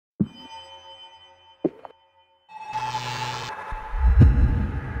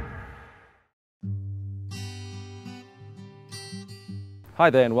Hi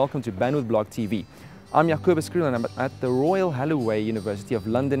there and welcome to Bandwidth Blog TV. I'm Jacobus Kriel and I'm at the Royal Holloway University of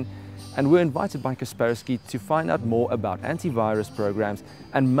London, and we're invited by Kaspersky to find out more about antivirus programs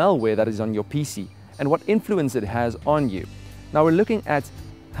and malware that is on your PC and what influence it has on you. Now we're looking at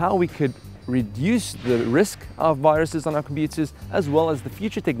how we could reduce the risk of viruses on our computers, as well as the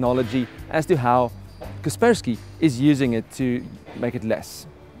future technology as to how Kaspersky is using it to make it less.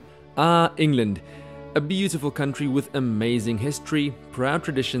 England. A beautiful country with amazing history, proud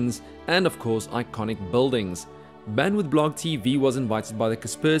traditions, and of course iconic buildings. Bandwidth Blog TV was invited by the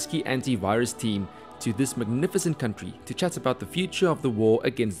Kaspersky antivirus team to this magnificent country to chat about the future of the war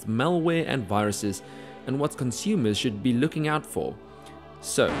against malware and viruses and what consumers should be looking out for.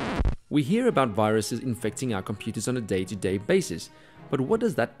 So, we hear about viruses infecting our computers on a day-to-day basis, but what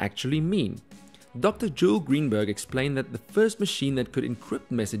does that actually mean? Dr. Joel Greenberg explained that the first machine that could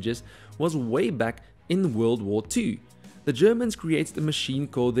encrypt messages was way back in World War II. The Germans created a machine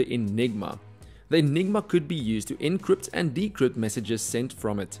called the Enigma. The Enigma could be used to encrypt and decrypt messages sent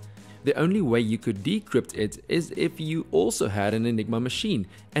from it. The only way you could decrypt it is if you also had an Enigma machine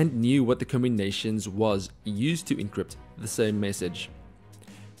and knew what the combinations was used to encrypt the same message.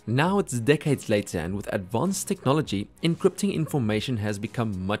 Now it's decades later, and with advanced technology, encrypting information has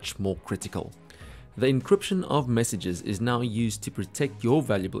become much more critical. The encryption of messages is now used to protect your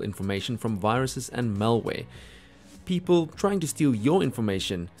valuable information from viruses and malware, people trying to steal your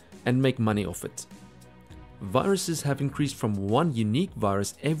information and make money off it. Viruses have increased from one unique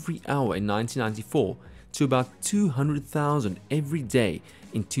virus every hour in 1994 to about 200,000 every day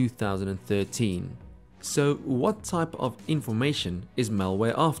in 2013. So what type of information is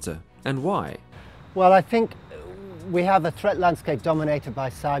malware after, and why? Well, I think we have a threat landscape dominated by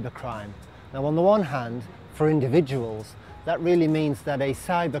cybercrime. Now, on the one hand, for individuals, that really means that a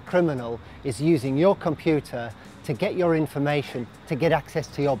cyber criminal is using your computer to get your information, to get access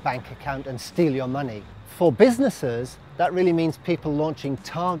to your bank account and steal your money. For businesses, that really means people launching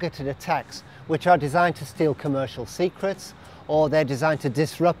targeted attacks which are designed to steal commercial secrets, or they're designed to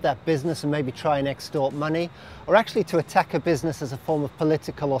disrupt that business and maybe try and extort money, or actually to attack a business as a form of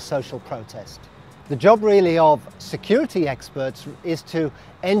political or social protest. The job really of security experts is to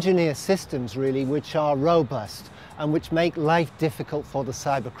engineer systems really which are robust and which make life difficult for the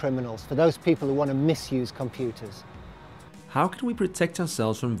cyber criminals, for those people who want to misuse computers. How can we protect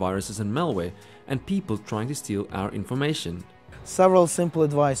ourselves from viruses and malware and people trying to steal our information? Several simple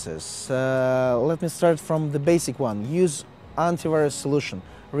advices. Let me start from the basic one. Use antivirus solution.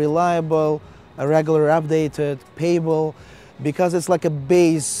 Reliable, regular updated, payable, because it's like a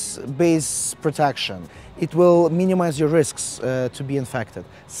base protection. It will minimize your risks to be infected.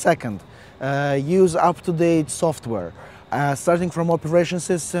 Second, use up-to-date software, starting from operation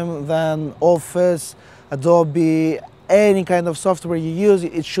system, then Office, Adobe, any kind of software you use,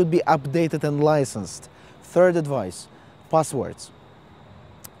 it should be updated and licensed. Third advice, passwords.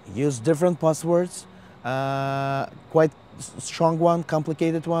 Use different passwords, quite strong one,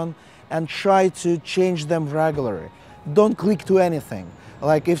 complicated one, and try to change them regularly. Don't click to anything.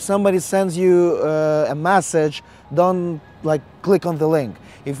 Like if somebody sends you a message, don't click on the link.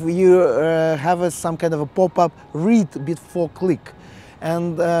 If you have some kind of a pop-up, read before click.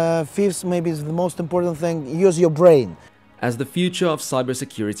 And fifth, maybe is the most important thing, use your brain. As the future of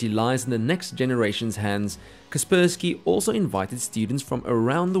cybersecurity lies in the next generation's hands, Kaspersky also invited students from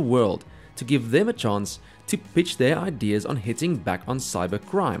around the world to give them a chance to pitch their ideas on hitting back on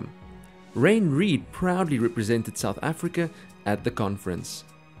cybercrime. Reyne Reid proudly represented South Africa at the conference.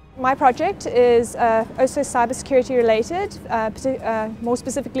 My project is also cybersecurity related, more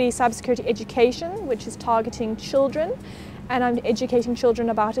specifically cybersecurity education, which is targeting children, and I'm educating children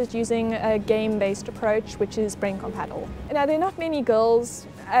about it using a game-based approach, which is brain compatible. Now, there are not many girls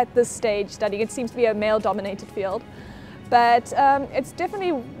at this stage studying. It seems to be a male-dominated field, but it's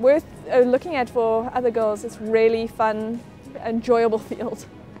definitely worth looking at for other girls. It's really fun, enjoyable field.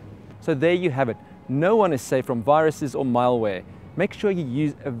 So there you have it. No one is safe from viruses or malware. Make sure you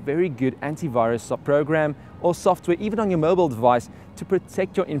use a very good antivirus program or software, even on your mobile device, to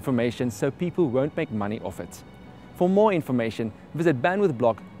protect your information so people won't make money off it. For more information, visit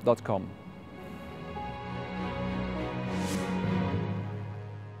bandwidthblog.com.